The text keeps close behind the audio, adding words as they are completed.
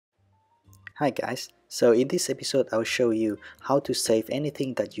Hi guys, so in this episode I'll show you how to save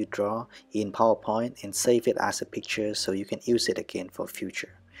anything that you draw in PowerPoint and save it as a picture so you can use it again for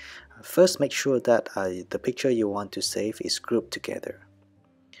future. First, make sure that the picture you want to save is grouped together.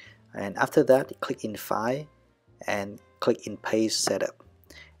 And after that, click in File and click in Page Setup.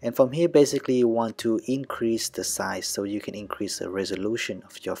 And from here, basically you want to increase the size so you can increase the resolution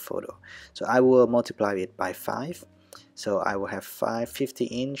of your photo. So I will multiply it by 5. So I will have 50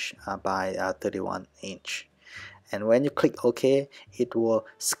 inch by 31 inch. And when you click OK, it will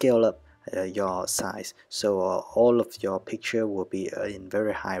scale up your size. So all of your picture will be in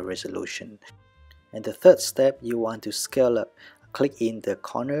very high resolution. And the third step, you want to scale up. Click in the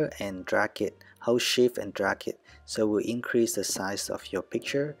corner and drag it. Hold shift and drag it. So it will increase the size of your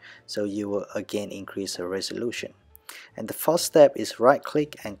picture. So you will again increase the resolution. And the fourth step is right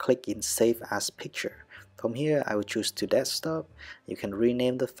click and click in Save as Picture. From here, I will choose to desktop. You can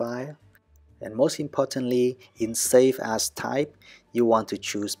rename the file. And most importantly, in Save as Type, you want to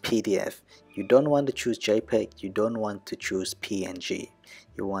choose PDF. You don't want to choose JPEG. You don't want to choose PNG.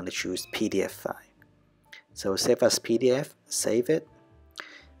 You want to choose PDF file. So save as PDF, save it.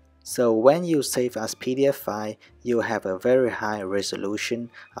 So when you save as PDF file, you have a very high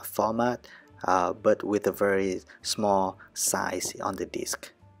resolution format, but with a very small size on the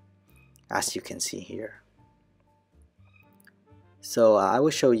disk, as you can see here. So I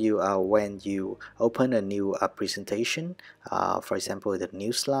will show you when you open a new presentation, for example the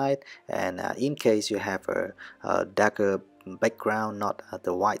new slide, and in case you have a darker background, not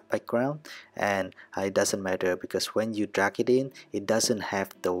the white background, and it doesn't matter because when you drag it in, it doesn't have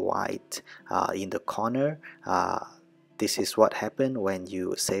the white in the corner. This is what happened when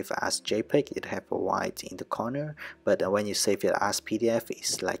you save as JPEG. It have a white in the corner, but when you save it as PDF,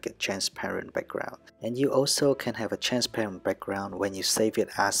 it's like a transparent background. And you also can have a transparent background when you save it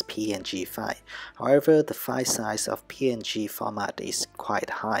as PNG file. However, the file size of PNG format is quite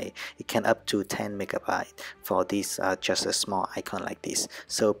high. It can up to 10 megabyte for this just a small icon like this.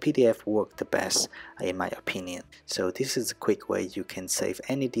 So PDF work the best in my opinion. So this is a quick way you can save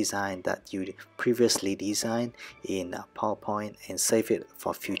any design that you previously designed in PowerPoint and save it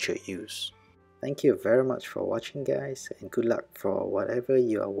for future use. Thank you very much for watching guys, and good luck for whatever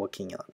you are working on.